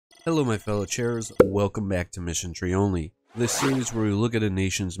Hello my fellow chairs, welcome back to Mission Tree Only, this series where we look at a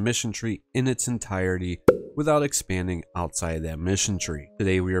nation's mission tree in its entirety without expanding outside that mission tree.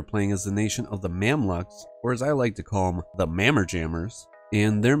 Today we are playing as the nation of the Mamluks, or as I like to call them, the Mammerjammers,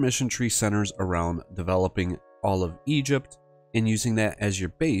 and their mission tree centers around developing all of Egypt and using that as your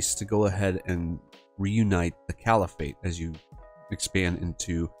base to go ahead and reunite the Caliphate as you expand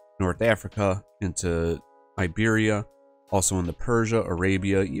into North Africa, into Iberia, also into Persia,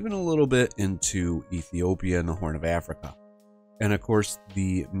 Arabia, even a little bit into Ethiopia and the Horn of Africa. And of course,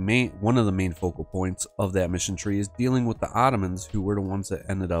 one of the main focal points of that mission tree is dealing with the Ottomans, who were the ones that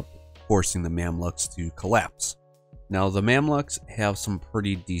ended up forcing the Mamluks to collapse. Now, the Mamluks have some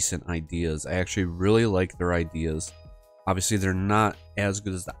pretty decent ideas. I actually really like their ideas. Obviously, they're not as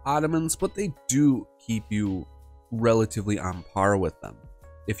good as the Ottomans, but they do keep you relatively on par with them.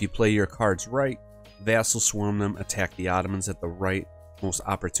 If you play your cards right, vassal swarm them, attack the Ottomans at the right, most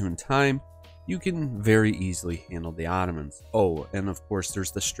opportune time, you can very easily handle the Ottomans. Oh, and of course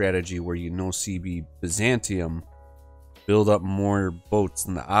there's the strategy where you CB Byzantium, build up more boats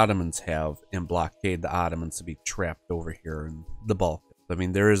than the Ottomans have, and blockade the Ottomans to be trapped over here in the Balkans. I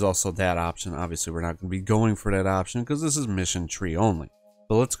mean, there is also that option. Obviously, we're not going to be going for that option because this is mission tree only.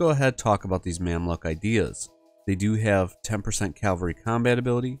 But let's go ahead and talk about these Mamluk ideas. They do have 10% cavalry combat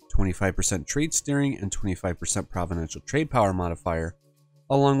ability, 25% trade steering, and 25% providential trade power modifier,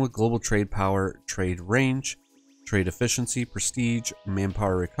 along with global trade power, trade range, trade efficiency, prestige,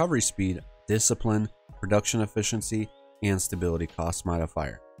 manpower recovery speed, discipline, production efficiency, and stability cost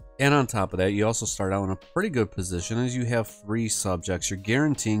modifier. And on top of that, you also start out in a pretty good position as you have 3 subjects. You're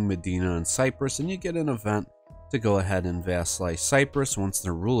guaranteeing Medina and Cyprus, and you get an event to go ahead and vassalize Cyprus once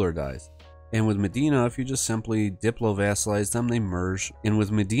their ruler dies. And with Medina, if you just simply diplo-vassalize them, they merge. And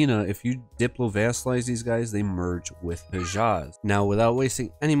with Medina, if you diplo-vassalize these guys, they merge with Hejaz. Now, without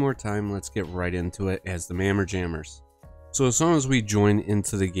wasting any more time, let's get right into it as the Mammerjammers. So as soon as we join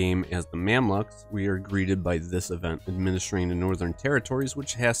into the game as the Mamluks, we are greeted by this event administering the northern territories,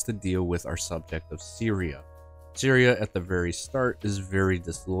 which has to deal with our subject of Syria. Syria at the very start is very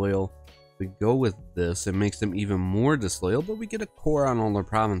disloyal. We go with this, it makes them even more disloyal, but we get a core on all their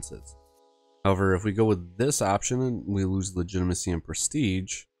provinces. However, if we go with this option, we lose legitimacy and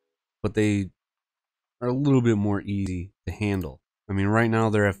prestige, but they are a little bit more easy to handle. I mean, right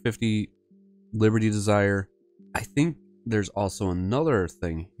now they're at 50 liberty desire. I think there's also another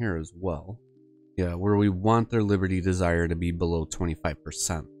thing here as well. Yeah, where we want their liberty desire to be below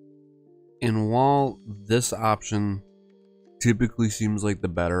 25%. And while this option typically seems like the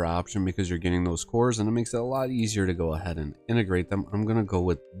better option because you're getting those cores and it makes it a lot easier to go ahead and integrate them, I'm going to go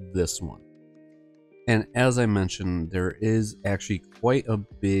with this one. And as I mentioned, there is actually quite a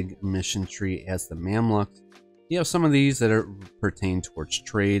big mission tree as the Mamluks. You have some of these that pertain towards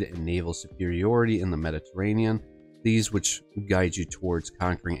trade and naval superiority in the Mediterranean. These which guide you towards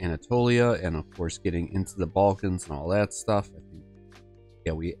conquering Anatolia and of course getting into the Balkans and all that stuff. I think,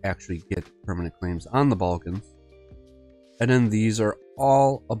 yeah, we actually get permanent claims on the Balkans. And then these are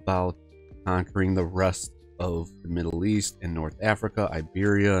all about conquering the rest of the Middle East and North Africa,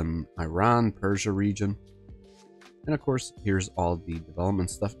 Iberia and Iran, Persia region. And of course, here's all the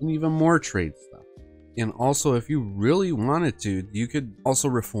development stuff and even more trade stuff. And also, if you really wanted to, you could also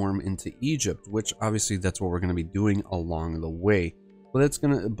reform into Egypt, which obviously that's what we're going to be doing along the way.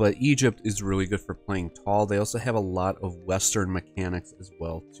 But Egypt is really good for playing tall. They also have a lot of Western mechanics as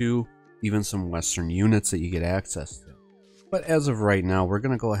well too, even some Western units that you get access to. But as of right now, we're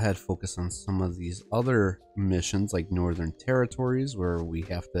going to go ahead and focus on some of these other missions like Northern Territories, where we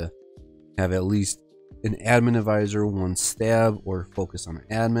have to have at least an admin advisor, 1 stab, or focus on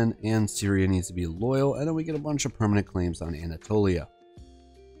admin, and Syria needs to be loyal, and then we get a bunch of permanent claims on Anatolia.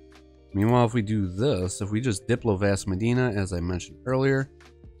 Meanwhile, if we do this, if we just diplo-vass Medina, as I mentioned earlier,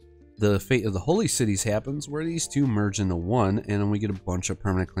 the fate of the holy cities happens where these 2 merge into 1, and then we get a bunch of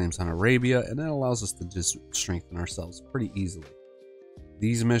permanent claims on Arabia, and that allows us to just strengthen ourselves pretty easily.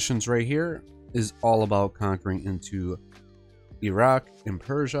 These missions right here is all about conquering into Iraq and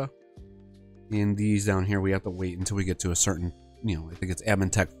Persia. And these down here, we have to wait until we get to a certain, I think it's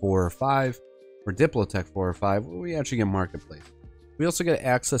Admin Tech 4 or 5, or Diplotech 4 or 5, where we actually get Marketplace. We also get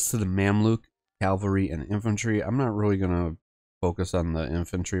access to the Mamluk, Cavalry, and Infantry. I'm not really going to focus on the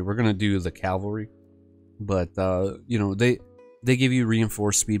infantry. We're going to do the cavalry, but they give you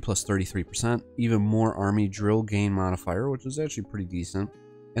reinforced speed plus 33%, even more army drill gain modifier, which is actually pretty decent,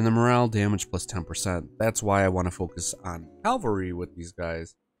 and the morale damage plus 10%. That's why I want to focus on cavalry with these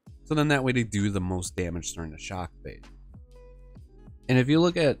guys, so then that way they do the most damage during the shock phase. And if you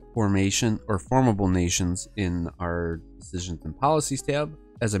look at formation or formable nations in our decisions and policies tab,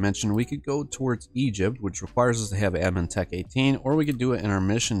 as I mentioned, we could go towards Egypt, which requires us to have admin tech 18, or we could do it in our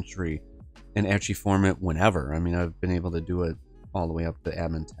mission tree and actually form it whenever. I mean, I've been able to do it all the way up to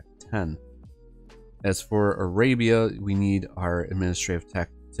admin tech 10. As for Arabia, we need our administrative tech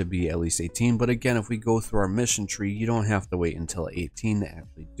to be at least 18, but again, if we go through our mission tree, you don't have to wait until 18 to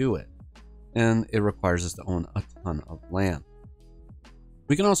actually do it. And it requires us to own a ton of land.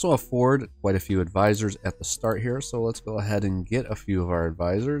 We can also afford quite a few advisors at the start here, so let's go ahead and get a few of our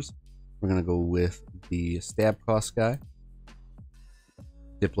advisors. We're going to go with the stab cost guy,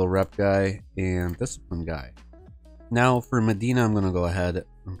 diplo rep guy, and discipline guy. Now for Medina, I'm going to go ahead and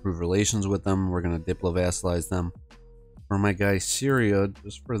improve relations with them. We're going to diplo vassalize them. For my guy Syria,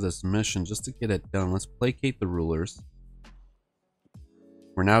 just for this mission, just to get it done, let's placate the rulers.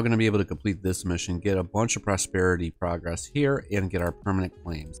 We're now going to be able to complete this mission, get a bunch of prosperity progress here, and get our permanent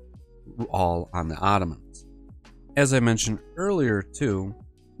claims all on the Ottomans. As I mentioned earlier too,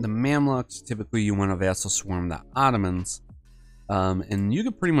 the Mamluks, typically you want to vassal swarm the Ottomans, and you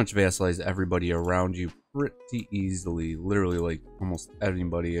can pretty much vassalize everybody around you pretty easily, literally like almost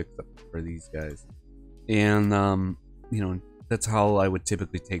everybody except for these guys. And you know, that's how I would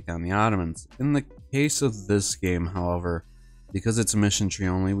typically take down the Ottomans. In the case of this game, however, because it's a mission tree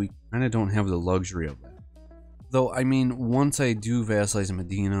only, we kind of don't have the luxury of that. Though, I mean, once I do vassalize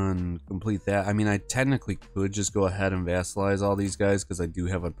Medina and complete that, I mean, I technically could just go ahead and vassalize all these guys because I do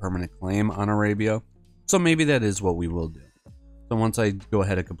have a permanent claim on Arabia. So maybe that is what we will do. So once I go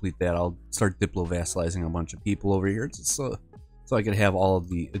ahead and complete that, I'll start diplo vassalizing a bunch of people over here just so I could have all of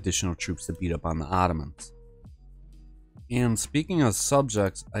the additional troops to beat up on the Ottomans. And speaking of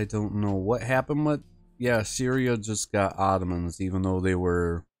subjects, I don't know what happened, but yeah, Syria just got Ottomans, even though they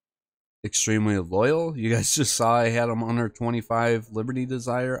were extremely loyal. You guys just saw I had them under 25 Liberty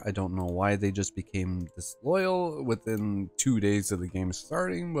Desire. I don't know why they just became disloyal within 2 days of the game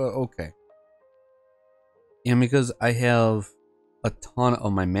starting, but okay. And because I have a ton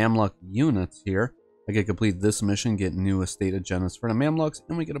of my Mamluk units here, I can complete this mission, get new estate agendas for the Mamluks,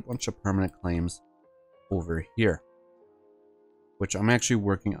 and we get a bunch of permanent claims over here, which I'm actually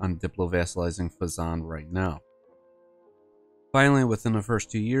working on diplo vassalizing Fazan right now. Finally, within the first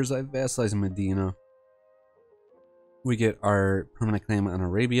 2 years, I've vassalized Medina. We get our permanent claim on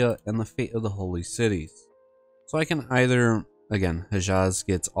Arabia and the fate of the holy cities. So I can either, again, Hejaz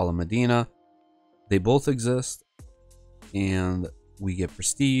gets all of Medina, they both exist, and we get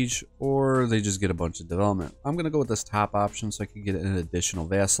prestige, or they just get a bunch of development. I'm going to go with this top option so I can get an additional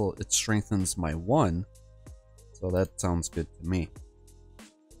vassal. It strengthens my 1. So that sounds good to me.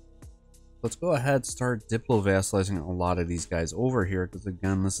 Let's go ahead and start diplo vassalizing a lot of these guys over here, because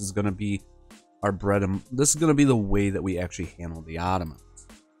again, this is going to be our bread and this is going to be the way that we actually handle the Ottomans.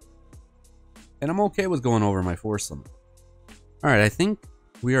 And I'm okay with going over my force limit. Alright, I think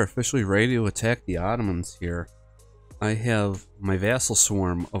we are officially ready to attack the Ottomans here. I have my vassal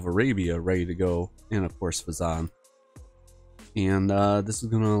swarm of Arabia ready to go, and of course Fazan. And this is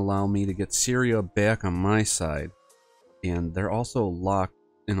going to allow me to get Syria back on my side. And they're also locked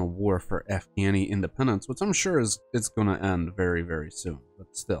in a war for Afghani independence, which I'm sure it's going to end very, very soon.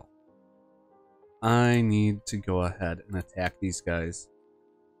 But still, I need to go ahead and attack these guys.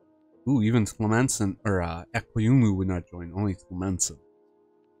 Ooh, even Tlemcen, or Eu4 1.37 would not join, only Tlemcen.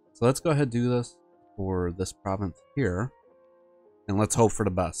 So let's go ahead and do this for this province here. And let's hope for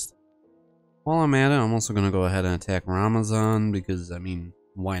the best. While I'm at it, I'm also going to go ahead and attack Ramazan because, I mean,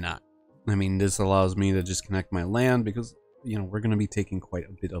 why not? I mean, this allows me to just connect my land because, you know, we're going to be taking quite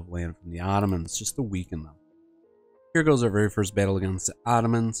a bit of land from the Ottomans just to weaken them. Here goes our very first battle against the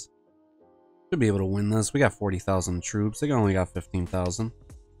Ottomans. Should be able to win this. We got 40,000 troops. They only got 15,000.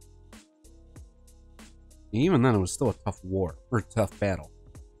 Even then, it was still a tough war, or tough battle.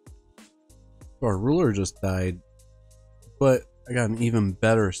 So our ruler just died, but I got an even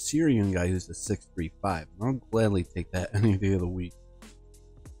better Syrian guy who's a 635. I'll gladly take that any day of the week.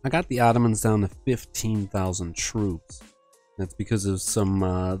 I got the Ottomans down to 15,000 troops. That's because of some,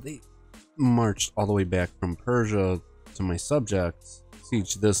 they marched all the way back from Persia to my subjects,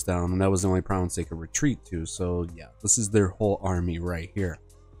 sieged this down, and that was the only province they could retreat to. So yeah, this is their whole army right here.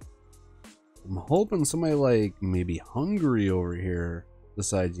 I'm hoping somebody like maybe Hungary over here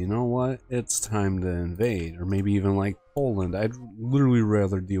decides, you know what, it's time to invade, or maybe even like Poland. I'd literally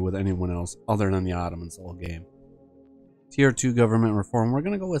rather deal with anyone else other than the Ottomans all game. Tier 2 government reform, we're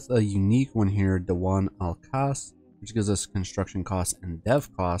going to go with a unique one here, Dewan al-Qas, which gives us construction costs and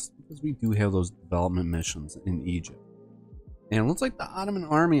dev costs, because we do have those development missions in Egypt. And it looks like the Ottoman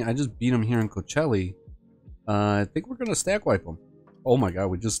army, I just beat them here in Kocheli. I think we're going to stack wipe them. Oh my god,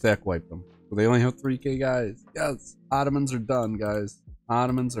 we just stack wiped them. So they only have 3k guys. Yes, Ottomans are done, guys.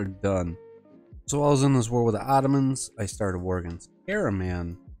 Ottomans are done. So while I was in this war with the Ottomans, I started a war against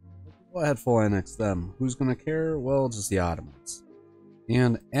Karaman. Go ahead, full annex them. Who's gonna care? Well, just the Ottomans.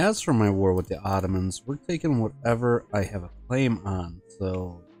 And as for my war with the Ottomans, we're taking whatever I have a claim on.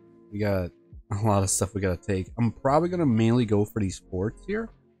 So we got a lot of stuff we gotta take. I'm probably gonna mainly go for these forts here.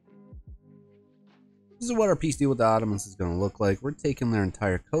 This is what our peace deal with the Ottomans is gonna look like. We're taking their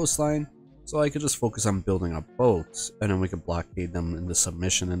entire coastline, so I could just focus on building up boats, and then we could blockade them into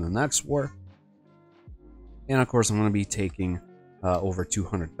submission in the next war. And of course, I'm gonna be taking over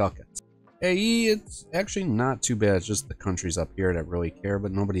 200 ducats. AE, it's actually not too bad. It's just the countries up here that really care,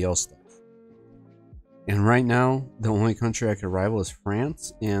 but nobody else does. And right now, the only country I could rival is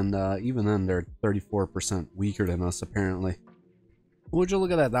France, and even then, they're 34% weaker than us, apparently. Would you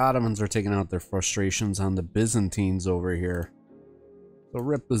look at that? The Ottomans are taking out their frustrations on the Byzantines over here. So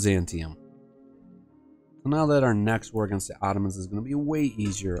rip Byzantium. So now that our next war against the Ottomans is going to be way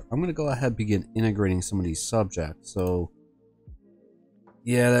easier, I'm going to go ahead and begin integrating some of these subjects. So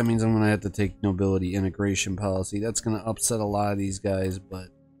yeah, that means I'm going to have to take nobility integration policy. That's going to upset a lot of these guys, but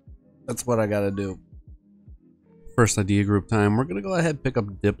that's what I got to do. First idea group time. We're going to go ahead and pick up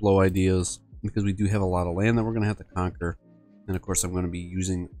Diplo ideas because we do have a lot of land that we're going to have to conquer. And of course, I'm going to be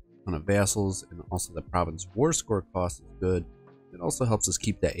using a ton of vassals, and also the province war score cost is good. It also helps us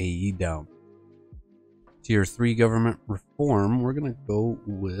keep the AE down. Tier 3 government reform, we're going to go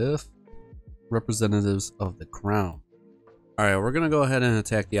with representatives of the crown. Alright, we're going to go ahead and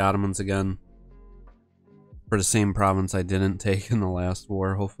attack the Ottomans again for the same province I didn't take in the last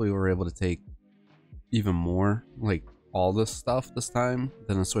war. Hopefully we're able to take even more, like all this stuff this time.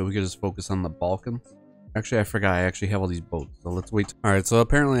 Then this way we could just focus on the Balkans. Actually, I forgot I actually have all these boats, so let's wait. Alright, so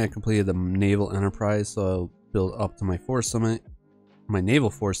apparently I completed the naval enterprise, so I'll build up to my force limit, my naval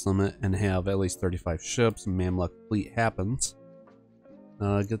force limit, and have at least 35 ships. Mamluk fleet happens.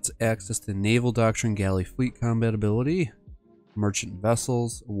 Gets access to naval doctrine, galley fleet compatibility, merchant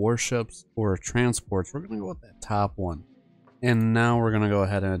vessels, warships, or transports. We're going to go with that top one. And now we're going to go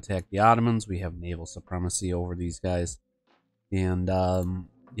ahead and attack the Ottomans. We have naval supremacy over these guys. And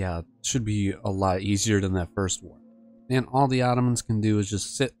yeah, it should be a lot easier than that first war. And all the Ottomans can do is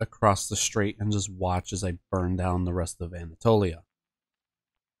just sit across the strait and just watch as I burn down the rest of Anatolia.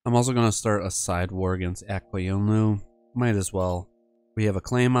 I'm also going to start a side war against Eu4 1.37. Might as well. We have a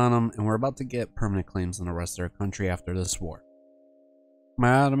claim on them, and we're about to get permanent claims on the rest of our country after this war.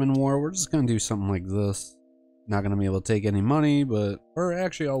 My Ottoman war, we're just going to do something like this. Not going to be able to take any money, but... Or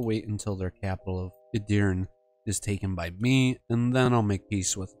actually, I'll wait until their capital of Edirne is taken by me, and then I'll make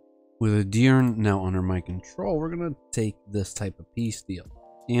peace with it. With Edirne now under my control, we're going to take this type of peace deal.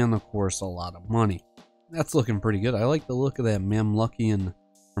 And, of course, a lot of money. That's looking pretty good. I like the look of that Mamlukian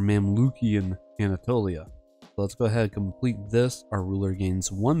Anatolia. So let's go ahead and complete this. Our ruler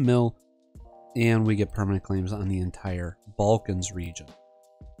gains 1 mil, and we get permanent claims on the entire Balkans region.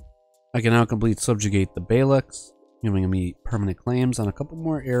 I can now complete subjugate the Beyliks, giving me permanent claims on a couple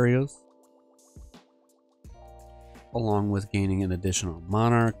more areas, along with gaining an additional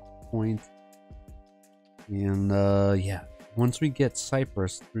monarch point. And yeah, once we get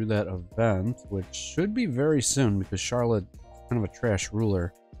Cyprus through that event, which should be very soon because Charlotte is kind of a trash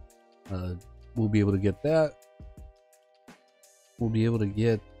ruler, we'll be able to get that. We'll be able to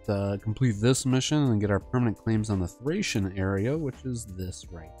get complete this mission and get our permanent claims on the Thracian area, which is this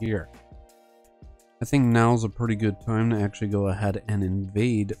right here. I think now's a pretty good time to actually go ahead and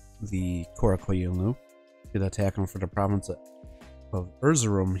invade the Qara Qoyunulu. Get attacking for the province of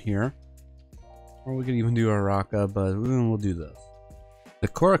Erzurum here. Or we could even do Araka, but we'll do this. The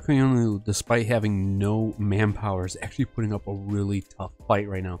Qara Qoyunulu, despite having no manpower, is actually putting up a really tough fight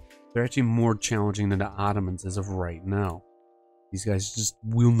right now. They're actually more challenging than the Ottomans as of right now. These guys just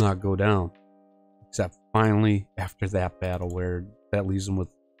will not go down. Except finally after that battle where that leaves them with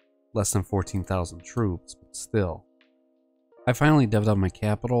less than 14,000 troops, but still. I finally devved out my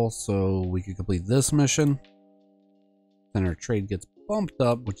capital so we could complete this mission. Then our trade gets bumped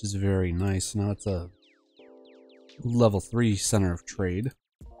up, which is very nice. Now it's a level 3 center of trade.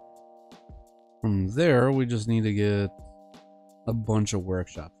 From there, we just need to get a bunch of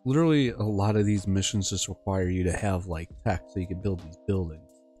workshops. Literally, a lot of these missions just require you to have like tech so you can build these buildings.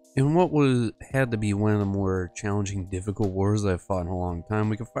 In what had to be one of the more challenging, difficult wars I've fought in a long time,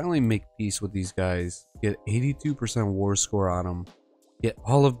 we can finally make peace with these guys, get 82% war score on them, get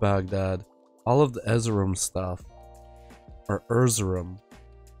all of Baghdad, all of the Erzurum stuff, or Erzurum,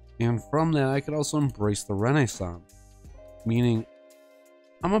 and from that I could also embrace the Renaissance, meaning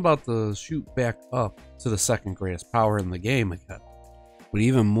I'm about to shoot back up to the second greatest power in the game again. But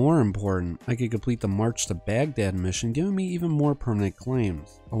even more important, I could complete the March to Baghdad mission, giving me even more permanent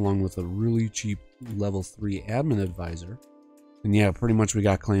claims, along with a really cheap level 3 admin advisor. And yeah, pretty much we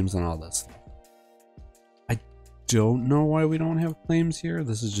got claims on all this stuff. I don't know why we don't have claims here.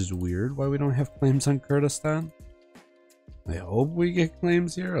 This is just weird why we don't have claims on Kurdistan. I hope we get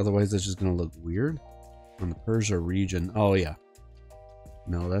claims here, otherwise it's just going to look weird. On the Persia region, oh yeah.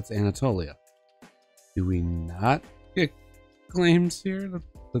 No, that's Anatolia. Do we not get claims here?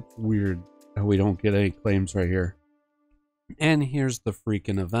 That's weird. We don't get any claims right here. And here's the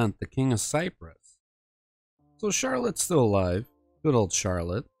freaking event, the King of Cyprus. So Charlotte's still alive. Good old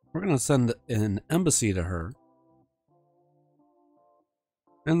Charlotte. We're going to send an embassy to her.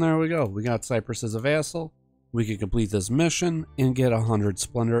 And there we go. We got Cyprus as a vassal. We can complete this mission and get 100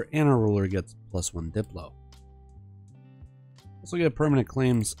 splendor, and our ruler gets +1 diplo. Also get permanent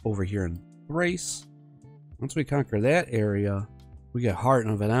claims over here in Thrace. Once we conquer that area, we get heart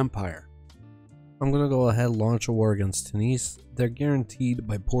of an empire. I'm going to go ahead and launch a war against Tunis. They're guaranteed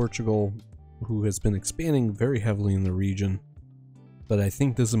by Portugal, who has been expanding very heavily in the region. But I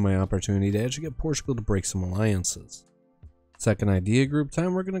think this is my opportunity to actually get Portugal to break some alliances. Second idea group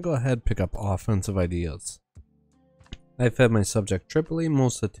time, we're going to go ahead and pick up offensive ideas. I fed my subject Tripoli,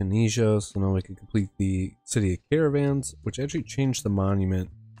 most of Tunisia, so now we can complete the city of caravans, which actually changed the monument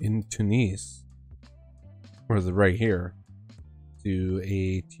in Tunis, or right here, to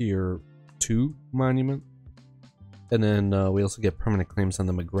a tier 2 monument. And then we also get permanent claims on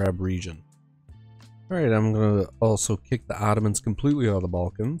the Maghreb region. Alright, I'm going to also kick the Ottomans completely out of the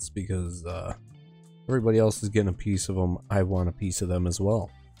Balkans, because everybody else is getting a piece of them. I want a piece of them as well.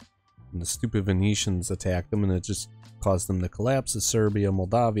 And the stupid Venetians attacked them, and it just caused them to collapse as Serbia,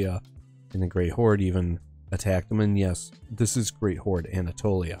 Moldavia, and the Great Horde even attacked them. And yes, this is Great Horde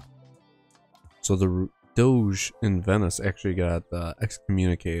Anatolia. So the Doge in Venice actually got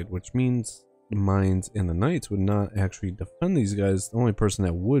excommunicated, which means the Mines and the Knights would not actually defend these guys. The only person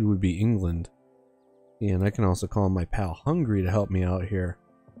that would be England. And I can also call my pal Hungary to help me out here.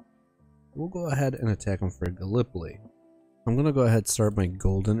 We'll go ahead and attack him for Gallipoli. I'm going to go ahead and start my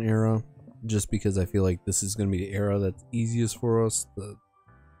golden era, just because I feel like this is going to be the era that's easiest for us to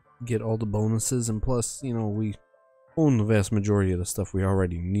get all the bonuses, and plus, you know, we own the vast majority of the stuff we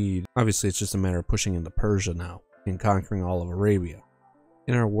already need. Obviously, it's just a matter of pushing into Persia now and conquering all of Arabia.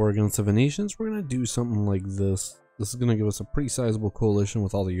 In our war against the Venetians, we're going to do something like this. This is going to give us a pretty sizable coalition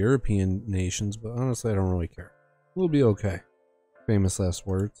with all the European nations, but honestly, I don't really care. We'll be okay. Famous last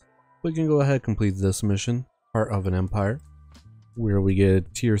words. We can go ahead and complete this mission, Heart of an Empire, where we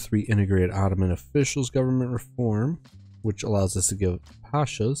get tier 3 integrated Ottoman officials government reform, which allows us to give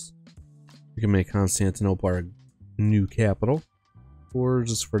pashas. We can make Constantinople our new capital, or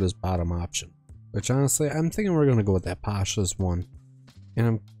just for this bottom option, which honestly I'm thinking we're going to go with that pashas one. And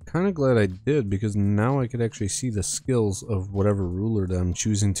I'm kind of glad I did, because now I could actually see the skills of whatever ruler that I'm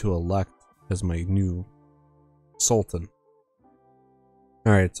choosing to elect as my new sultan.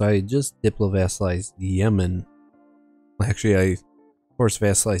 Alright, so I just diplo-vassalized Yemen. Actually, I force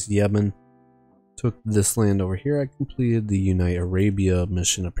vassalized Yemen. Took this land over here. I completed the Unite Arabia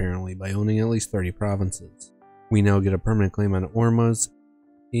mission apparently by owning at least 30 provinces. We now get a permanent claim on Ormuz,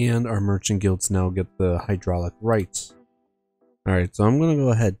 and our merchant guilds now get the hydraulic rights. Alright, so I'm going to go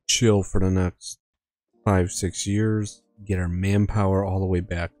ahead and chill for the next 5-6 years. Get our manpower all the way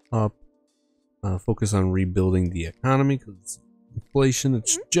back up. Focus on rebuilding the economy, because inflation,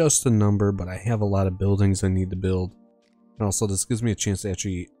 it's just a number, but I have a lot of buildings I need to build. And also, this gives me a chance to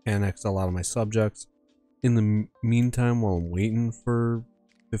actually annex a lot of my subjects. In the meantime, while I'm waiting for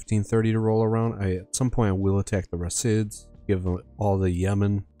 1530 to roll around, at some point I will attack the Rasids, give them all the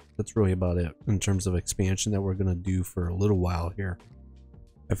Yemen. That's really about it in terms of expansion that we're going to do for a little while here.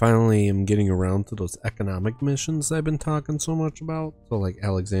 I finally am getting around to those economic missions I've been talking so much about. So like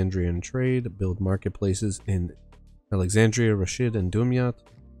Alexandrian trade, build marketplaces in Alexandria, Rashid, and Dumyat.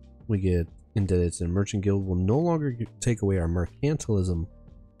 We get indebted to the merchant guild. Will no longer take away our mercantilism,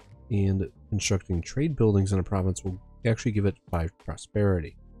 and constructing trade buildings in a province will actually give it 5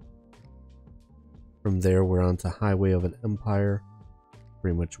 prosperity. From there, we're on to Highway of an Empire.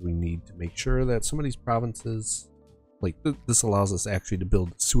 Pretty much we need to make sure that some of these provinces, like this allows us actually to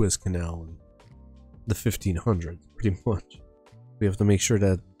build the Suez Canal in the 1500s, pretty much. We have to make sure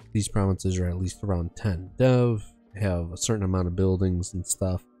that these provinces are at least around 10 dev, have a certain amount of buildings and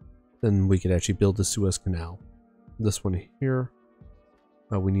stuff. Then we could actually build the Suez Canal. This one here,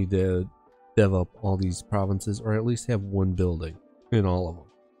 we need to dev up all these provinces, or at least have one building in all of them.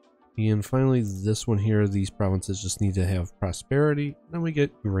 And finally, this one here, these provinces just need to have prosperity. Then we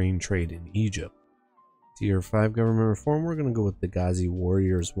get grain trade in Egypt. Tier 5 government reform, we're going to go with the Ghazi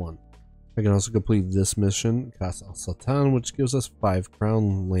Warriors one. I can also complete this mission, Qas al-Sultan, which gives us 5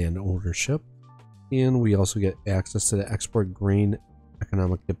 crown land ownership. And we also get access to the export grain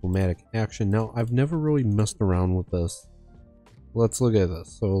economic diplomatic action. Now, I've never really messed around with this. Let's look at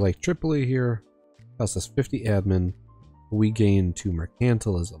this. So, like Tripoli here, costs us 50 admin. We gain 2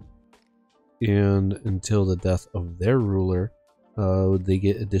 mercantilism. And until the death of their ruler, they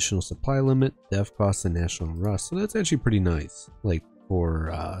get additional supply limit, dev costs, and national unrest. So that's actually pretty nice, like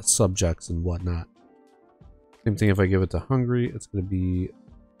for subjects and whatnot. Same thing if I give it to Hungary, it's going to be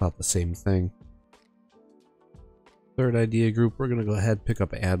about the same thing. Third idea group, we're going to go ahead pick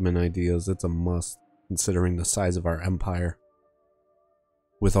up admin ideas. It's a must considering the size of our empire.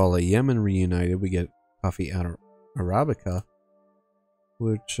 With all of Yemen reunited, we get Coffee Arabica,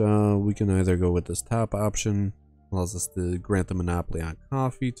 which we can either go with this top option, allows us to grant the monopoly on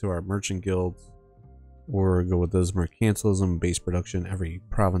coffee to our merchant guilds, or go with this mercantilism based production, every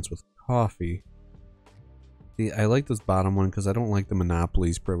province with coffee. See, I like this bottom one because I don't like the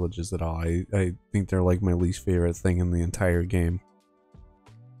monopolies privileges at all. I think they're like my least favorite thing in the entire game.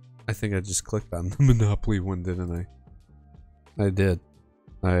 I think I just clicked on the monopoly one, didn't I? I did.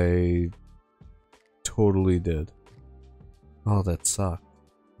 I totally did. Oh, that sucked.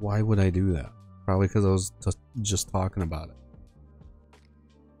 Why would I do that? Probably because I was just talking about it.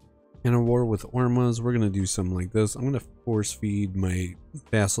 In a war with Ormas, we're going to do something like this. I'm going to force feed my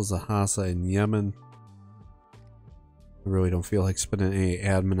vassals of Hassa in Yemen. I really don't feel like spending any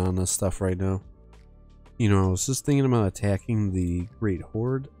admin on this stuff right now. You know, I was just thinking about attacking the Great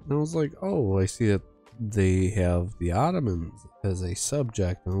Horde, and I was like, oh, I see that they have the Ottomans as a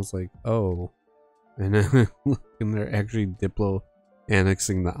subject, and I was like, oh. And then and they're actually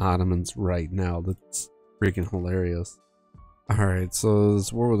annexing the Ottomans right now. That's freaking hilarious. Alright, so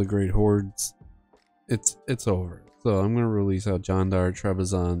this war with the Great Hordes, it's over. So I'm going to release out Jandar,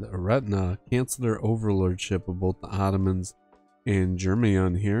 Trebizond, Aretna, cancel their overlordship of both the Ottomans and Germany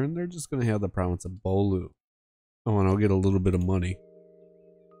on here, and they're just going to have the province of Bolu. Oh, and I'll get a little bit of money.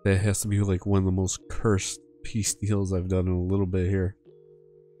 That has to be like one of the most cursed peace deals I've done in a little bit here.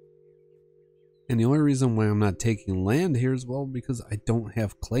 And the only reason why I'm not taking land here is, well, because I don't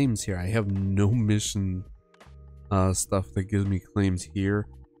have claims here. I have no mission stuff that gives me claims here.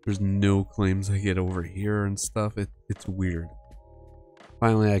 There's no claims I get over here and stuff. It's weird.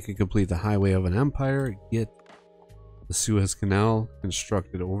 Finally, I could complete the highway of an empire, get the Suez Canal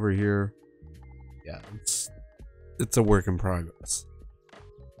constructed over here. Yeah, it's a work in progress.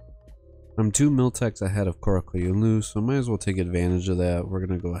 I'm 2 Miltechs ahead of Qara Qoyunulu, so I might as well take advantage of that. We're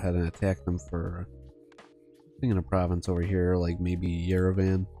going to go ahead and attack them for in a province over here, like maybe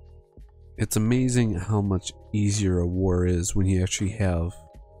Yerevan. It's amazing how much easier a war is when you actually have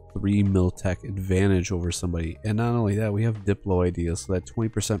 3 Miltech advantage over somebody. And not only that, we have Diplo ideas, so that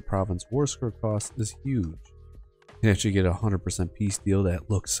 20% province war score cost is huge. You can actually get a 100% peace deal that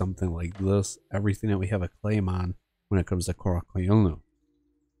looks something like this. Everything that we have a claim on when it comes to Qara Qoyunulu.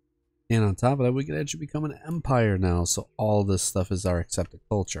 And on top of that, we can actually become an empire now, so all this stuff is our accepted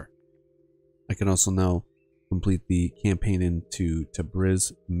culture. I can also now complete the campaign into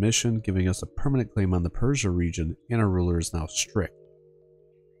Tabriz mission, giving us a permanent claim on the Persia region, and our ruler is now strict.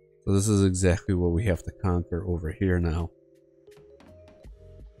 So this is exactly what we have to conquer over here now.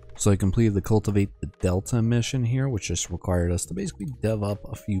 So I completed the Cultivate the Delta mission here, which just required us to basically dev up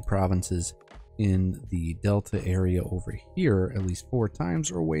a few provinces in the Delta area over here at least 4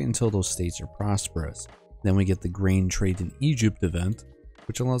 times, or wait until those states are prosperous. Then we get the Grain Trade in Egypt event,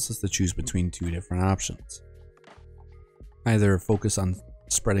 which allows us to choose between 2 different options. Either focus on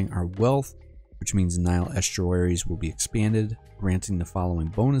spreading our wealth, which means Nile estuaries will be expanded, granting the following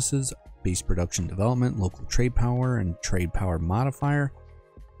bonuses: base production development, local trade power, and trade power modifier.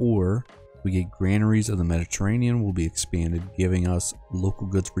 Or we get granaries of the Mediterranean will be expanded, giving us local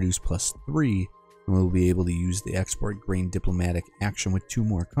goods produced +3, and we'll be able to use the export grain diplomatic action with 2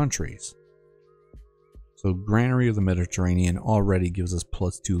 more countries. So granary of the Mediterranean already gives us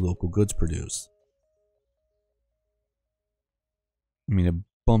 +2 local goods produced. I mean, it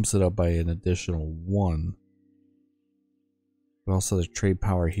bumps it up by an additional 1. But also the trade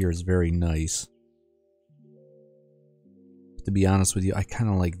power here is very nice. To be honest with you, I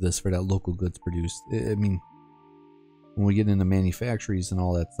kind of like this for that local goods produced. I mean, when we get into manufactories and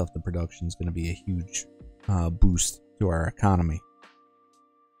all that stuff, the production is going to be a huge boost to our economy.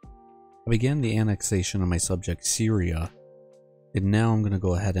 I began the annexation of my subject Syria, and now I'm going to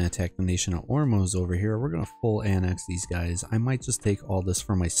go ahead and attack the nation of Ormuz over here. We're going to full annex these guys. I might just take all this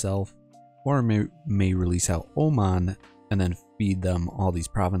for myself, or I may release out Oman and then feed them all these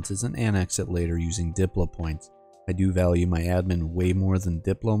provinces and annex it later using Diplo points. I do value my admin way more than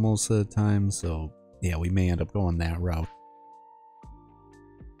Diplo most of the time, so yeah, we may end up going that route.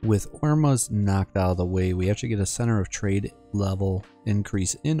 With Ormuz knocked out of the way, we actually get a center of trade level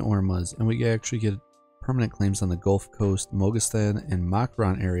increase in Ormuz, and we actually get permanent claims on the Gulf Coast, Moghazan, and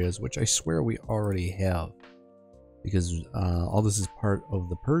Makran areas, which I swear we already have. Because all this is part of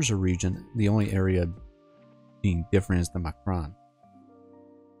the Persia region, the only area being different is the Makran.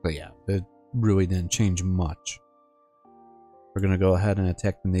 But yeah, it really didn't change much. We're going to go ahead and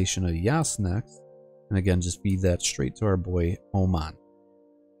attack the nation of Yas next, and again just feed that straight to our boy Oman.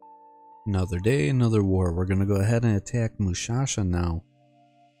 Another day, another war. We're going to go ahead and attack Mushasha now.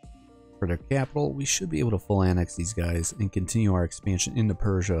 For their capital, we should be able to full annex these guys and continue our expansion into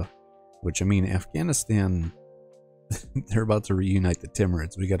Persia. Which, I mean, Afghanistan, they're about to reunite the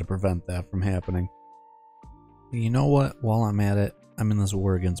Timurids. We got to prevent that from happening. You know what? While I'm at it, I'm in this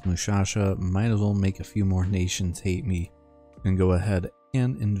war against Mushasha. Might as well make a few more nations hate me and go ahead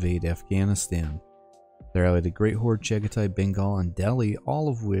and invade Afghanistan. They're allied to Great Horde, Chagatai, Bengal, and Delhi, all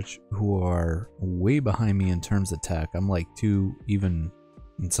of which who are way behind me in terms of tech. I'm like 2, even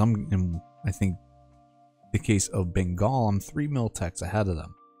I think the case of Bengal, I'm 3 mil techs ahead of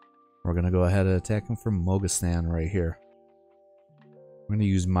them. We're going to go ahead and attack them from Moghazan right here. I'm going to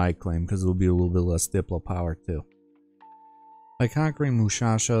use my claim because it'll be a little bit less Diplo power too. By conquering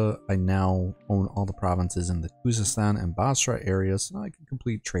Mushasha, I now own all the provinces in the Khuzestan and Basra areas, so now I can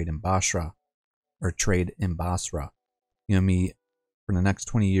complete trade in Basra. Or trade in Basra. You know me, for the next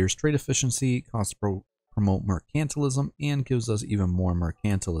 20 years, trade efficiency costs to promote mercantilism and gives us even more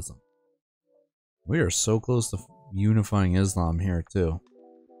mercantilism. We are so close to unifying Islam here too.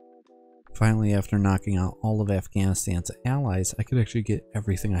 Finally, after knocking out all of Afghanistan's allies, I could actually get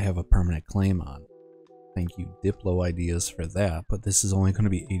everything I have a permanent claim on. Thank you Diplo ideas for that, but this is only going to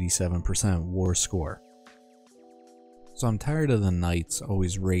be 87% war score. So I'm tired of the knights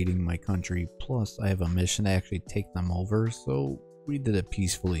always raiding my country, plus I have a mission to actually take them over, so we did it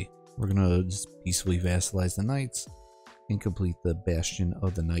peacefully. We're gonna just peacefully vassalize the knights and complete the Bastion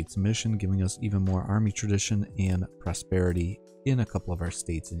of the Knights mission, giving us even more army tradition and prosperity in a couple of our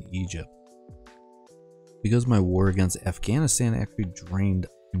states in Egypt. Because my war against Afghanistan actually drained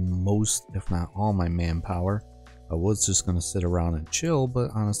most, if not all, my manpower, I was just gonna sit around and chill, but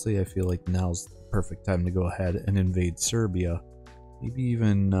honestly I feel like now's perfect time to go ahead and invade Serbia. Maybe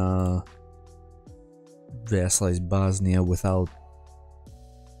even vassalize Bosnia without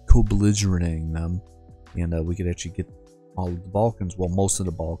co-belligerating them. And we could actually get all of the Balkans, well, most of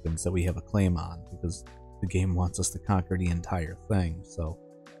the Balkans that we have a claim on, because the game wants us to conquer the entire thing. So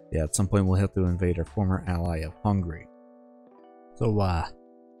yeah, at some point we'll have to invade our former ally of Hungary. So I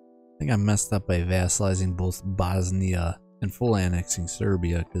think I messed up by vassalizing both Bosnia and full annexing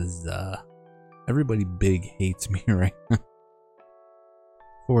Serbia, because everybody big hates me right now.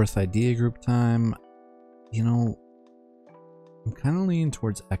 Fourth idea group time. You know, I'm kind of leaning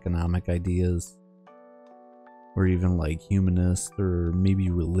towards economic ideas, or even like humanist, or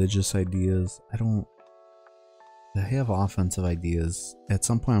maybe religious ideas. I have offensive ideas. At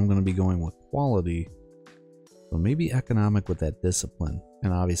some point I'm going to be going with quality, so maybe economic with that discipline.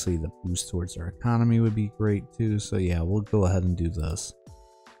 And obviously the boost towards our economy would be great too, so yeah, we'll go ahead and do this.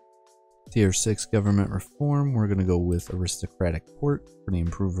 Tier 6 government reform, we're going to go with aristocratic court for the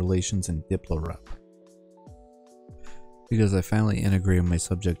improved relations and Diplo rep. Because I finally integrated my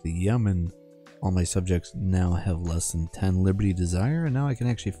subject to Yemen, all my subjects now have less than 10 liberty desire, and now I can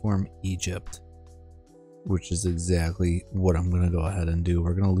actually form Egypt, which is exactly what I'm going to go ahead and do.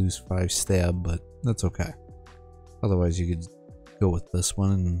 We're going to lose 5 stab, but that's okay. Otherwise you could go with this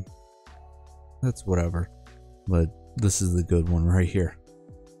one, and that's whatever. But this is the good one right here.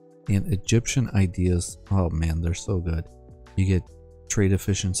 And Egyptian ideas, oh man, they're so good. You get trade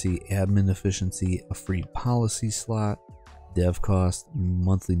efficiency, admin efficiency, a free policy slot, dev cost,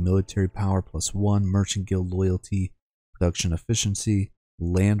 monthly military power +1, merchant guild loyalty, production efficiency,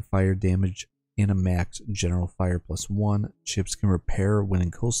 land fire damage, and a max general fire +1. Ships can repair when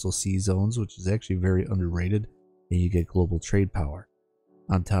in coastal sea zones, which is actually very underrated, and you get global trade power.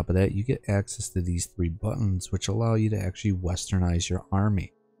 On top of that, you get access to these 3 buttons, which allow you to actually westernize your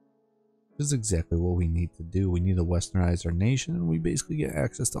army. This is exactly what we need to do. We need to westernize our nation, and we basically get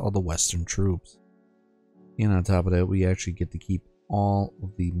access to all the Western troops. And on top of that, we actually get to keep all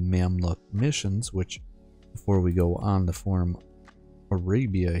of the Mamluk missions, which, before we go on to form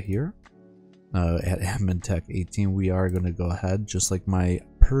Arabia here, at Admin Tech 18, we are going to go ahead, just like my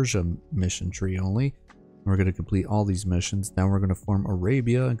Persia mission tree only. We're going to complete all these missions. Now we're going to form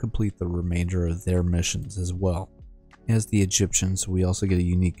Arabia and complete the remainder of their missions as well. as the Egyptians, we also get a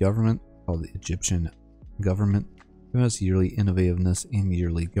unique government called the Egyptian government, who has yearly innovativeness and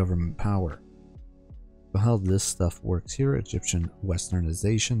yearly government power. So how this stuff works here, Egyptian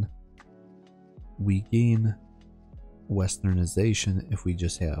westernization, we gain westernization if we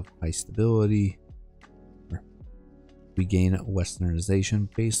just have high stability. We gain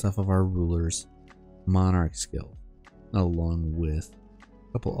westernization based off of our ruler's monarch skill, along with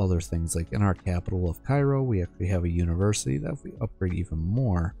a couple other things, like in our capital of Cairo, we actually have a university that if we upgrade even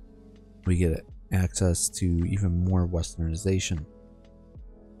more, we get access to even more westernization.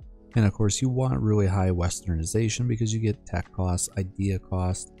 And of course, you want really high westernization because you get tech costs, idea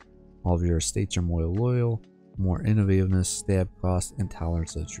cost, all of your estates are more loyal, more innovativeness, stab cost, and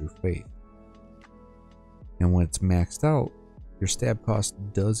tolerance of true faith. And when it's maxed out, your stab cost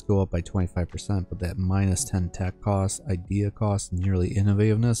does go up by 25%, but that minus 10 tech cost, idea cost, and yearly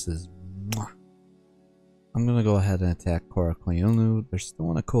innovativeness is mwah. I'm going to go ahead and attack Qara Qoyunulu. They're still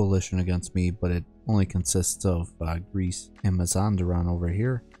in a coalition against me, but it only consists of Greece and Mazandaran over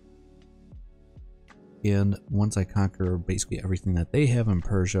here. And once I conquer basically everything that they have in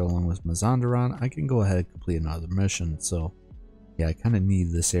Persia along with Mazandaran, I can go ahead and complete another mission. So yeah, I kind of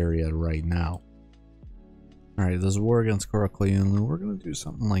need this area right now. Alright, there's a war against Qara Qoyunulu. We're going to do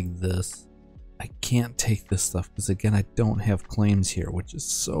something like this. I can't take this stuff because again, I don't have claims here, which is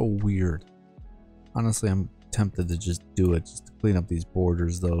so weird. Honestly, I'm tempted to just do it just to clean up these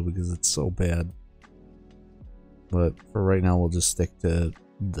borders though, because it's so bad. But for right now, we'll just stick to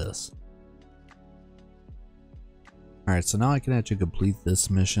this. Alright, so now I can actually complete this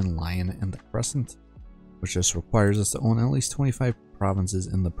mission, Lion and the Crescent, which just requires us to own at least 25 provinces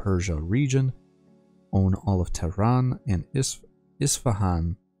in the Persia region, own all of Tehran and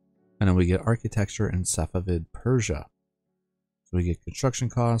Isfahan, and then we get architecture in Safavid Persia. So we get construction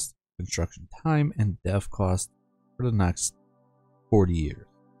cost, construction time, and dev cost for the next 40 years,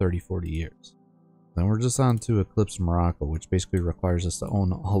 30-40 years. Then we're just on to Eclipse Morocco, which basically requires us to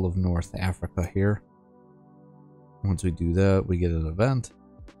own all of North Africa here. Once we do that, we get an event,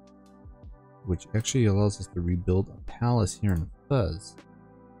 which actually allows us to rebuild a palace here in Fez.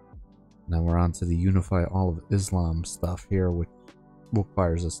 Now we're on to the Unify All of Islam stuff here, which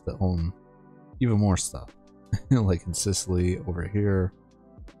requires us to own even more stuff. Like in Sicily over here,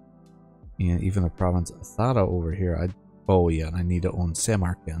 and even the province of Thada over here. Oh yeah, and I need to own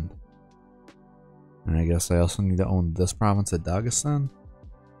Samarkand. And I guess I also need to own this province of Dagestan.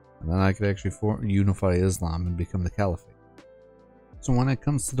 And then I could actually unify Islam and become the Caliphate. So when it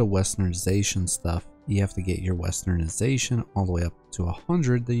comes to the westernization stuff, you have to get your westernization all the way up to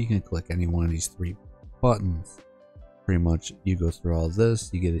 100, that you can click any one of these 3 buttons. Pretty much you go through all this,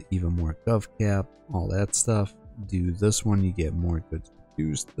 you get even more gov cap, all that stuff. Do this one, you get more goods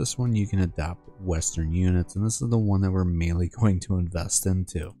produced. This one you can adopt Western units, and this is the one that we're mainly going to invest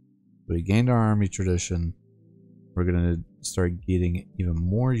into. We gained our army tradition. We're going to start getting even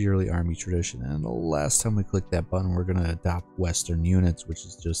more yearly army tradition, and the last time we click that button, we're going to adopt Western units, which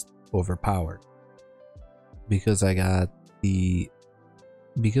is just overpowered. Because I got my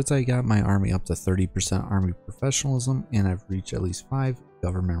army up to 30% army professionalism, and I've reached at least 5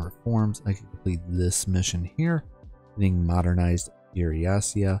 government reforms, I can complete this mission here, getting modernized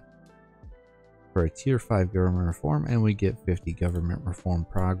Euryasia for a tier 5 government reform, and we get 50 government reform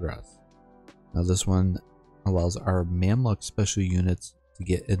progress. Now this one allows our Mamluk special units to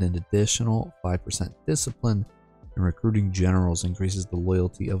get an additional 5% discipline, and recruiting generals increases the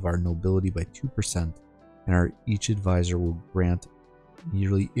loyalty of our nobility by 2%, and each advisor will grant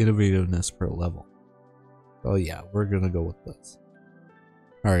yearly innovativeness per level. So yeah, we're gonna go with this.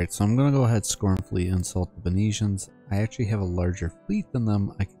 Alright, so I'm gonna go ahead scornfully insult the Venetians. I actually have a larger fleet than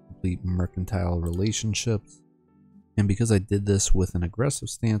them. I can complete mercantile relationships, and because I did this with an aggressive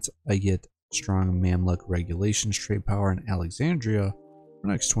stance, I get strong Mamluk regulations trade power in Alexandria for the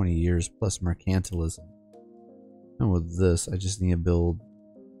next 20 years, plus mercantilism. And with this, I just need to build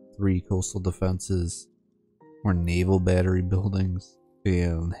 3 coastal defenses, or naval battery buildings,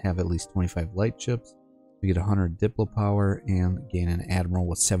 and have at least 25 light ships. We get 100 diplo power and gain an admiral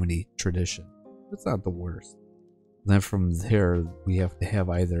with 70 tradition. That's not the worst. Then from there, we have to have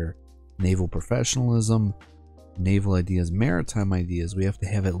either naval professionalism, naval ideas, maritime ideas. We have to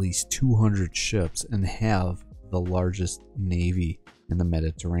have at least 200 ships and have the largest navy in the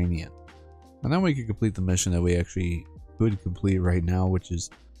Mediterranean. And then we can complete the mission that we actually could complete right now, which is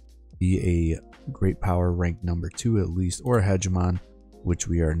be a great power rank number 2 at least, or a hegemon, which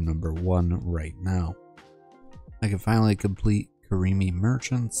we are number 1 right now. I can finally complete Karimi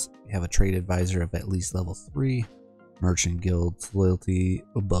merchants, have a trade advisor of at least level 3, merchant guilds loyalty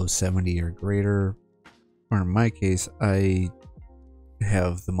above 70 or greater, or in my case, I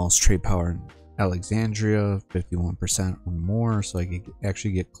have the most trade power in Alexandria, 51% or more, so I could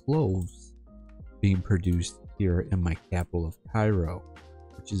actually get cloves being produced here in my capital of Cairo,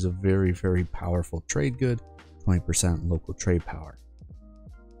 which is a very, very powerful trade good, 20% local trade power.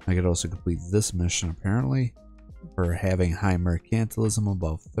 I could also complete this mission apparently for having high mercantilism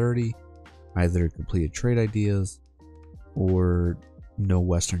above 30, either completed trade ideas or no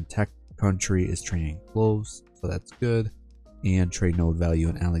Western tech country is trading cloves, so that's good, and trade node value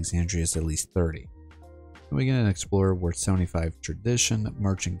in Alexandria is at least 30. And we get an explorer worth 75 tradition,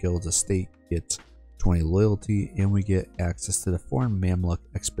 merchant guild estate gets 20 loyalty, and we get access to the foreign Mamluk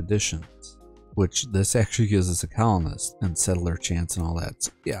expeditions, which this actually gives us a colonist and settler chance and all that.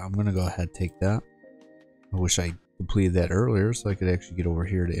 So yeah, I'm gonna go ahead and take that. I wish I completed that earlier so I could actually get over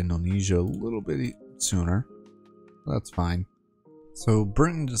here to Indonesia a little bit sooner. That's fine. So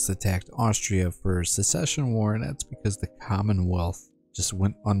Britain just attacked Austria for a secession war, and that's because the Commonwealth just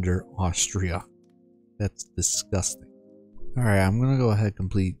went under Austria. That's disgusting. Alright, I'm gonna go ahead and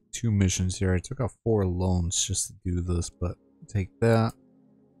complete 2 missions here. I took out 4 loans just to do this, but take that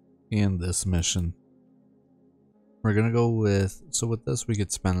and this mission. We're gonna go with, so with this we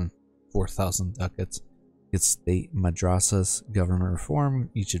could spend 4,000 ducats. Get state madrasas, government reform.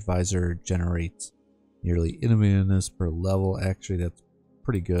 Each advisor generates yearly innovativeness per level. Actually, that's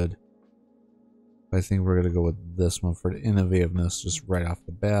pretty good. I think we're gonna go with this one for the innovativeness just right off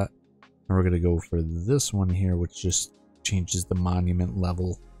the bat. And we're gonna go for this one here, which just changes the monument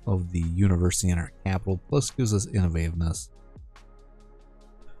level of the university in our capital, plus gives us innovativeness.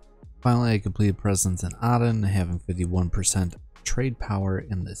 Finally, I completed presence in Aden, having 51% trade power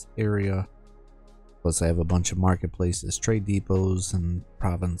in this area. Plus I have a bunch of marketplaces, trade depots, and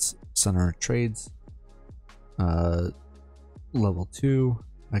province center trades. Level 2.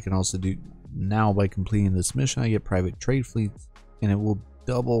 I can also do, now by completing this mission, I get private trade fleets, and it will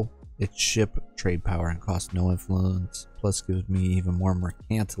double its ship trade power and cost no influence, plus gives me even more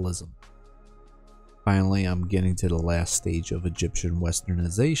mercantilism. Finally, I'm getting to the last stage of Egyptian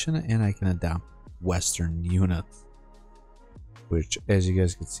westernization, and I can adopt Western units. Which, as you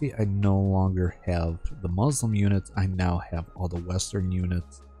guys can see, I no longer have the Muslim units, I now have all the Western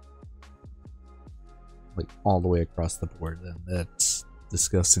units. Like, all the way across the board, and that's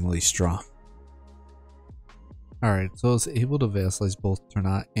disgustingly strong. Alright, so I was able to vassalize both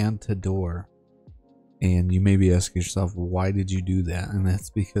Ternate and Tador. And you may be asking yourself, why did you do that? And that's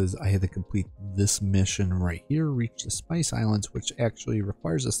because I had to complete this mission right here, reach the Spice Islands, which actually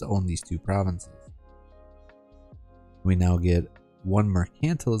requires us to own these 2 provinces. We now get 1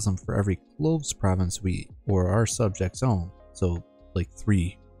 mercantilism for every cloves province we or our subjects own. So like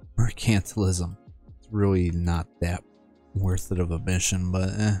 3 mercantilism. It's really not that worth it of a mission,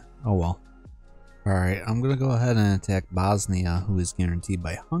 but oh well. Alright, I'm going to go ahead and attack Bosnia, who is guaranteed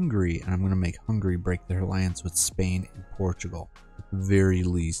by Hungary, and I'm going to make Hungary break their alliance with Spain and Portugal. At the very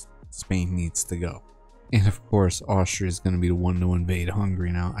least, Spain needs to go. And of course, Austria is going to be the one to invade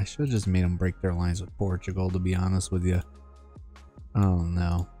Hungary now. I should have just made them break their alliance with Portugal, to be honest with you. Oh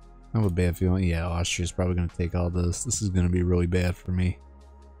no. I have a bad feeling. Yeah, Austria is probably going to take all this. This is going to be really bad for me.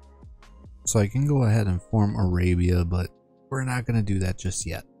 So I can go ahead and form Arabia, but we're not going to do that just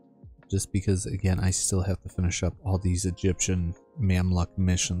yet. Just because, again, I still have to finish up all these Egyptian Mamluk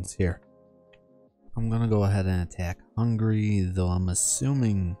missions here. I'm going to go ahead and attack Hungary, though I'm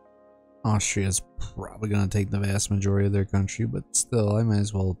assuming Austria is probably going to take the vast majority of their country, but still, I might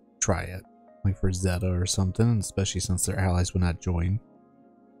as well try it. Like for Zeta or something, especially since their allies would not join.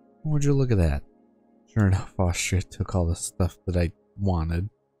 Would you look at that? Sure enough, Austria took all the stuff that I wanted.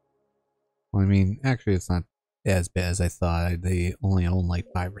 Well, I mean, actually, it's not as bad as I thought. They only own like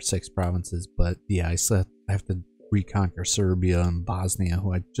 5 or 6 provinces, but yeah, I have to reconquer Serbia and Bosnia,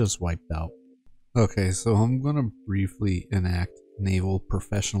 who I just wiped out. Okay, so I'm gonna briefly enact naval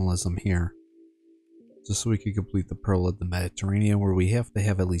professionalism here, just so we can complete the Pearl of the Mediterranean, where we have to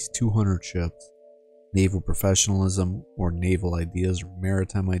have at least 200 ships. Naval professionalism, or naval ideas, or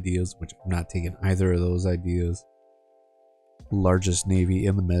maritime ideas, which I'm not taking either of those ideas. Largest navy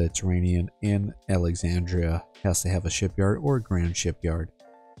in the Mediterranean in Alexandria has to have a shipyard or a grand shipyard.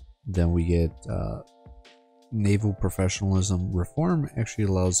 Then we get naval professionalism reform actually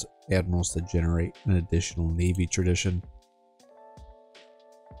allows admirals to generate an additional navy tradition.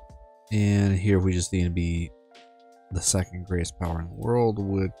 And here we just need to be the 2nd greatest power in the world,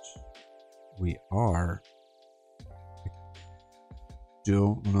 which we are. I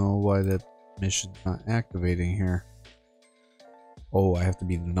don't know why that mission's not activating here. Oh, I have to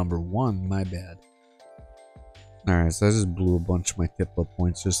be the number 1, my bad. Alright, so I just blew a bunch of my tip up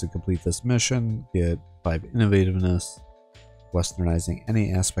points just to complete this mission. Get 5 innovativeness. Westernizing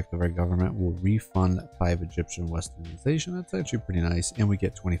any aspect of our government will refund 5 Egyptian westernization. That's actually pretty nice. And we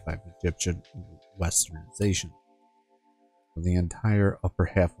get 25 Egyptian westernization. So the entire upper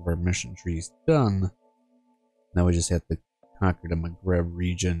half of our mission tree is done. Now we just have to conquer the Maghreb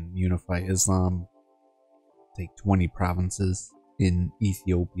region, unify Islam, take 20 provinces in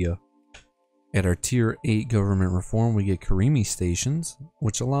Ethiopia. At our tier 8 government reform, we get Karimi stations,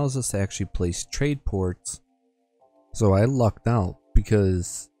 which allows us to actually place trade ports. So I lucked out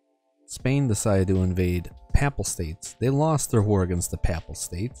because Spain decided to invade Papal States. They lost their war against the Papal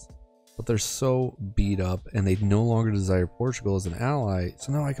States, but they're so beat up and they no longer desire Portugal as an ally.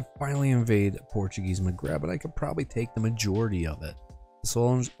 So now I can finally invade Portuguese Maghreb, and I could probably take the majority of it. This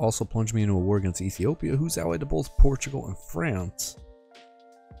will also plunge me into a war against Ethiopia, who's allied to both Portugal and France.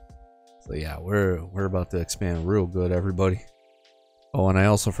 So yeah, we're about to expand real good, everybody. Oh, and I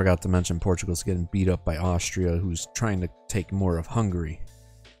also forgot to mention Portugal's getting beat up by Austria, who's trying to take more of Hungary.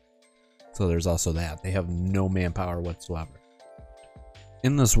 So there's also that. They have no manpower whatsoever.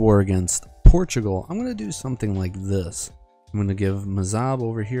 In this war against Portugal, I'm going to do something like this. I'm going to give Mazab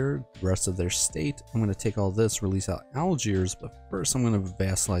over here the rest of their state. I'm going to take all this, release out Algiers, but first I'm going to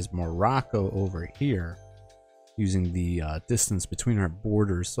vassalize Morocco over here, using the distance between our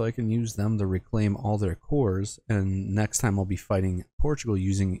borders, so I can use them to reclaim all their cores. And next time I'll be fighting Portugal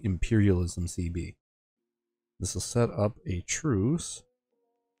using Imperialism CB. This will set up a truce.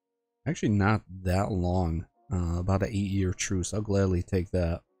 Actually not that long, about an 8-year truce. I'll gladly take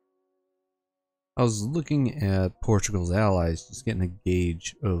that. I was looking at Portugal's allies, just getting a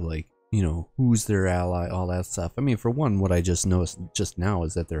gauge of, like, you know, who's their ally, all that stuff. I mean, for one, what I just noticed just now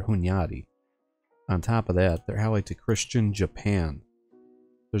is that they're Hunyadi. On top of that, they're allied to Christian Japan.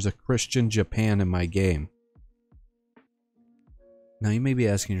 There's a Christian Japan in my game. Now you may be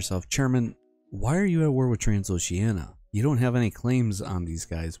asking yourself, Chairman, why are you at war with Transoceania? You don't have any claims on these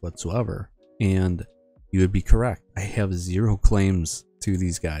guys whatsoever. And you would be correct. I have 0 claims to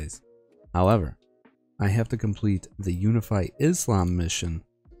these guys. However, I have to complete the Unify Islam mission,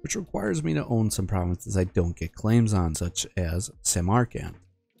 which requires me to own some provinces I don't get claims on, such as Samarkand,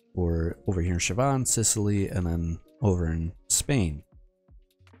 or over here in Shavan, Sicily, and then over in Spain.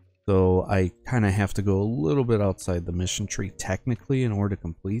 So I kind of have to go a little bit outside the mission tree technically in order to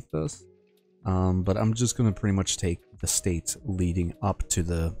complete this. But I'm just going to pretty much take the states leading up to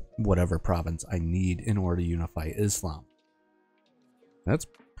the whatever province I need in order to unify Islam. That's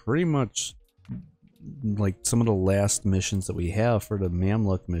pretty much like some of the last missions that we have for the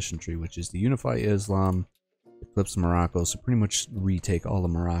Mamluk mission tree, which is to unify Islam, eclipse Morocco, so pretty much retake all the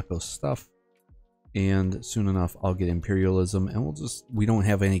Morocco stuff. And soon enough I'll get imperialism, and we don't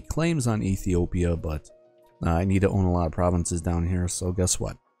have any claims on Ethiopia, but I need to own a lot of provinces down here, so guess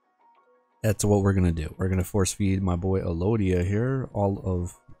what? That's what we're gonna do. We're gonna force feed my boy Alodia here all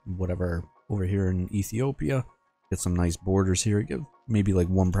of whatever over here in Ethiopia. Get some nice borders here. Give maybe like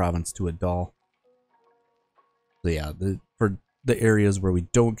 1 province to a doll. So yeah, for the areas where we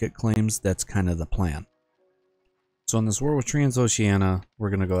don't get claims, that's kind of the plan. So in this war with Transoceania,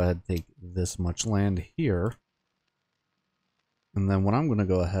 we're going to go ahead and take this much land here. And then what I'm going to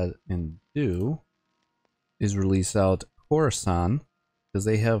go ahead and do is release out Khorasan, because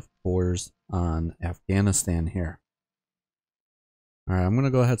they have cores on Afghanistan here. Alright, I'm going to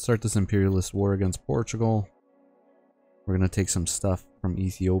go ahead and start this imperialist war against Portugal. We're going to take some stuff from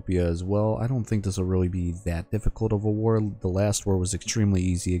Ethiopia as well. I don't think this will really be that difficult of a war. The last war was extremely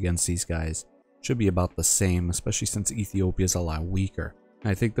easy against these guys. Should be about the same, especially since Ethiopia is a lot weaker.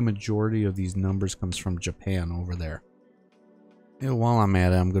 I think the majority of these numbers comes from Japan over there. And while I'm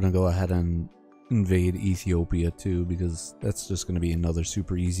at it, I'm going to go ahead and invade Ethiopia too, because that's just going to be another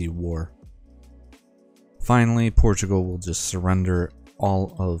super easy war. Finally, Portugal will just surrender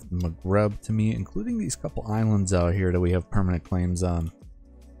all of Maghreb to me, including these couple islands out here that we have permanent claims on.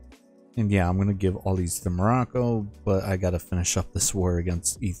 And yeah, I'm going to give all these to Morocco, but I got to finish up this war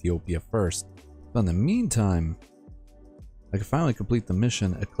against Ethiopia first. But in the meantime, I can finally complete the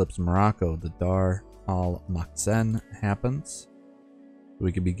mission, Eclipse Morocco. The Dar al-Makhzen happens.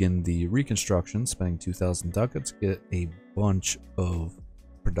 We can begin the reconstruction, spending 2,000 ducats, get a bunch of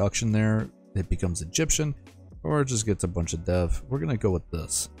production there. It becomes Egyptian, or it just gets a bunch of dev. We're going to go with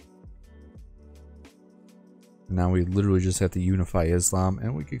this. Now we literally just have to unify Islam,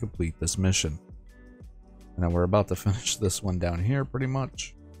 and we can complete this mission. And then we're about to finish this one down here, pretty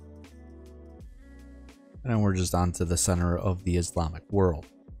much. And then we're just on to the center of the Islamic world.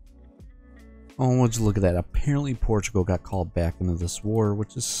 Oh, would you look at that. Apparently Portugal got called back into this war,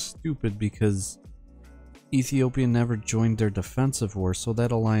 which is stupid because Ethiopia never joined their defensive war, so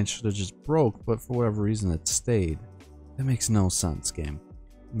that alliance should have just broke, but for whatever reason it stayed. That makes no sense, game.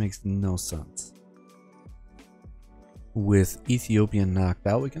 It makes no sense. With Ethiopia knocked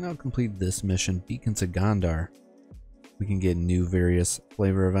out, we can now complete this mission, Beacons of Gondar. We can get new various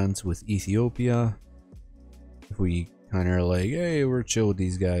flavor events with Ethiopia. If we kind of are like, hey, we're chill with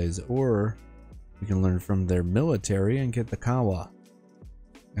these guys, or we can learn from their military and get the Kawa.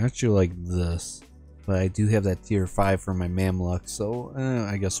 I actually like this, but I do have that tier 5 for my Mamluks, so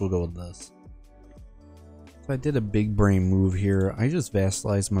I guess we'll go with this. So I did a big brain move here. I just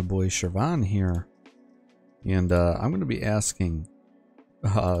vassalized my boy Shirvan here. And I'm going to be asking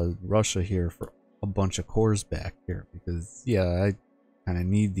Russia here for a bunch of cores back here. Because, yeah, I kind of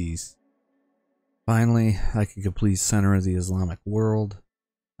need these. Finally, I can complete center of the Islamic world.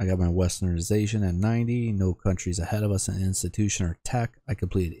 I got my westernization at 90. No countries ahead of us in institution or tech. I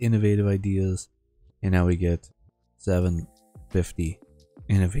completed innovative ideas. And now we get 750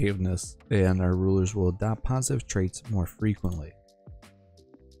 innovativeness. And our rulers will adopt positive traits more frequently.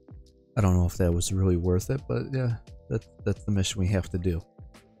 I don't know if that was really worth it, but yeah, that's the mission we have to do.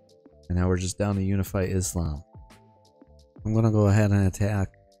 And now we're just down to unify Islam. I'm going to go ahead and attack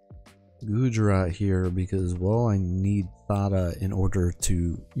Gujarat here because, well, I need Thada in order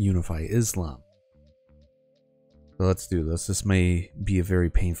to unify Islam. So let's do this. This may be a very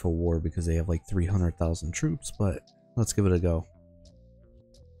painful war because they have like 300,000 troops, but let's give it a go.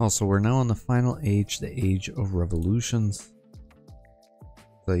 Also, we're now on the final age, the age of revolutions.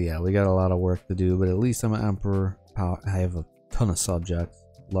 So yeah, we got a lot of work to do, but at least I'm an emperor. I have a ton of subjects,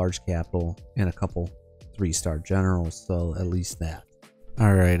 large capital, and a couple 3-star generals, so at least that.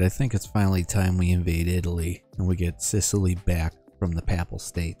 Alright, I think it's finally time we invade Italy, and we get Sicily back from the Papal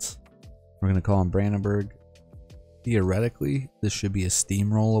States. We're going to call him Brandenburg. Theoretically, this should be a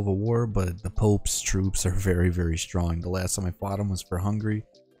steamroll of a war, but the Pope's troops are very, very strong. The last time I fought them was for Hungary,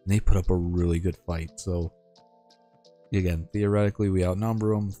 and they put up a really good fight, so again, theoretically, we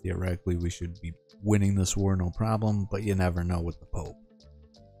outnumber them. Theoretically, we should be winning this war, no problem. But you never know with the Pope.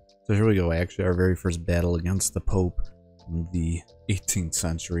 So here we go. Actually, our very first battle against the Pope in the 18th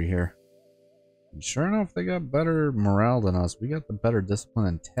century here. And sure enough, they got better morale than us. We got the better discipline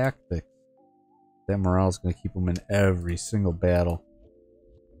and tactics. That morale is going to keep them in every single battle.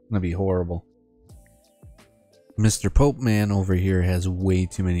 It's going to be horrible. Mr. Pope Man over here has way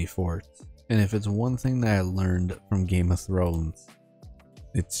too many forts. And if it's one thing that I learned from Game of Thrones,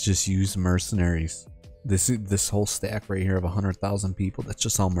 it's just use mercenaries. This whole stack right here of 100,000 people, that's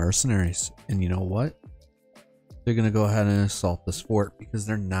just all mercenaries. And you know what? They're going to go ahead and assault this fort because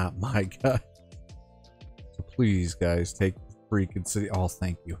they're not my guys. So please, guys, take the freaking city. Oh,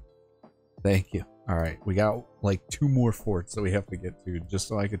 thank you. Thank you. All right, we got like 2 more forts that we have to get to just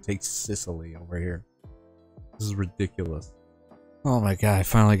so I could take Sicily over here. This is ridiculous. Oh my god, I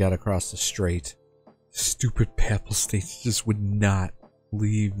finally got across the strait. Stupid Papal States just would not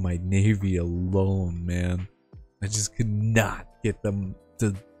leave my navy alone, man. I just could not get them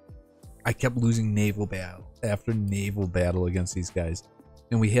to... I kept losing naval battle after naval battle against these guys.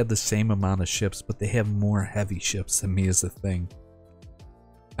 And we had the same amount of ships, but they have more heavy ships than me is the thing.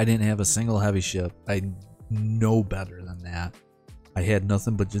 I didn't have a single heavy ship. I know better than that. I had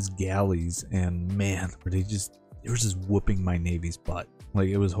nothing but just galleys, and man, were they were just whooping my navy's butt. Like,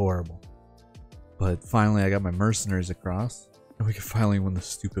 it was horrible. But finally, I got my mercenaries across, and we could finally win the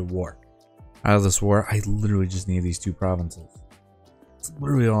stupid war. Out of this war, I literally just need these 2 provinces. It's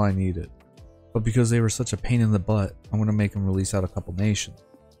literally all I needed. But because they were such a pain in the butt, I'm going to make them release out a couple nations.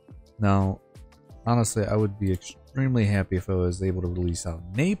 Now, honestly, I would be extremely happy if I was able to release out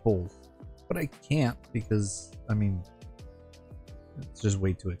Naples, but I can't because, I mean, it's just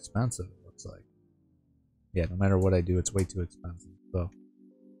way too expensive, it looks like. Yeah, no matter what I do, it's way too expensive. So,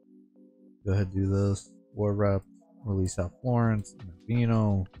 go ahead and do this. War rep, release out Florence,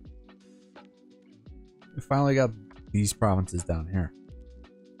 Urbino. We finally got these provinces down here.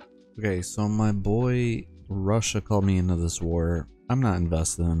 Okay, so my boy Russia called me into this war. I'm not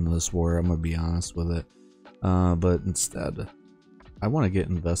invested in this war, I'm gonna be honest with it. But instead, I want to get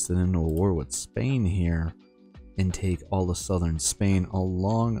invested into a war with Spain here and take all of southern Spain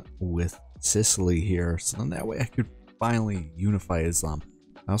along with Sicily here, so then that way I could finally unify Islam.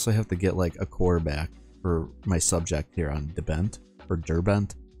 I also have to get like a core back for my subject here on Derbent or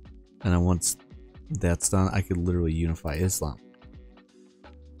Derbent, and then once that's done, I could literally unify Islam.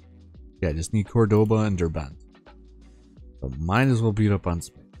 Yeah, I just need Cordoba and Derbent. So might as well beat up on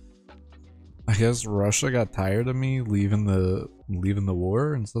Spain. I guess Russia got tired of me leaving the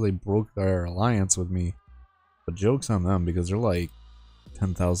war, and so they broke their alliance with me. But joke's on them because they're like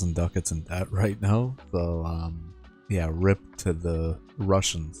 10,000 ducats in debt right now. So, yeah, rip to the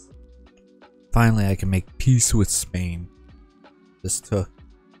Russians. Finally, I can make peace with Spain. This took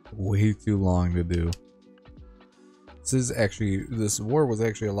way too long to do. This war was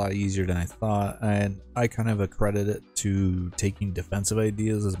actually a lot easier than I thought, and I kind of accredit it to taking defensive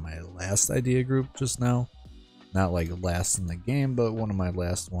ideas as my last idea group just now. Not like last in the game, but one of my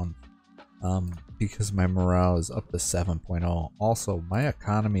last ones. Because my morale is up to 7.0. Also, my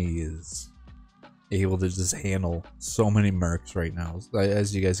economy is able to just handle so many mercs right now.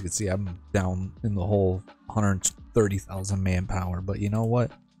 As you guys can see, I'm down in the whole 130,000 manpower, but you know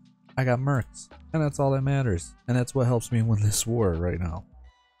what? I got mercs, and that's all that matters, and that's what helps me win this war right now.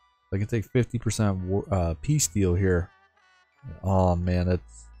 I can take 50% peace deal here. Oh man,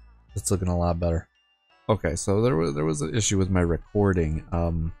 it's looking a lot better. Okay, so there was an issue with my recording.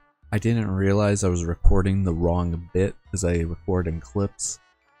 I didn't realize I was recording the wrong bit because I record in clips,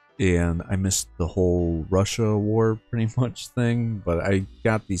 and I missed the whole Russia war pretty much thing. But I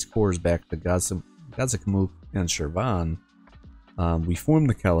got these cores back to Gazakamuk and Shirvan. We formed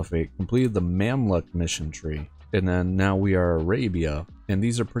the Caliphate, completed the Mamluk mission tree, and then now we are Arabia. And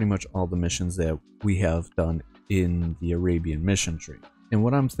these are pretty much all the missions that we have done in the Arabian mission tree. And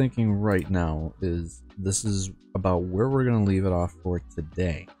what I'm thinking right now is this is about where we're going to leave it off for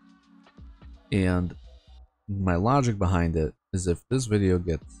today. And my logic behind it is if this video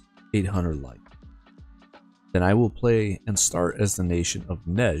gets 800 likes, then I will play and start as the nation of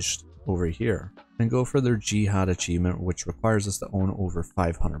Nejd over here and go for their jihad achievement, which requires us to own over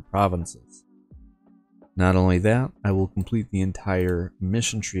 500 provinces. Not only that, I will complete the entire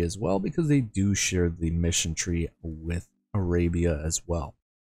mission tree as well, because they do share the mission tree with Arabia as well.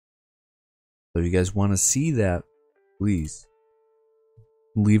 So if you guys want to see that, please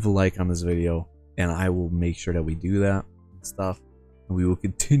leave a like on this video, and I will make sure that we do that and stuff. And we will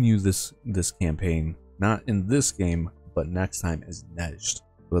continue this campaign, not in this game, but next time as Nejd.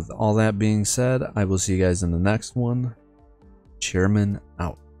 With all that being said, I will see you guys in the next one. Chairman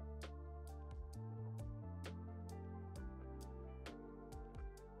out.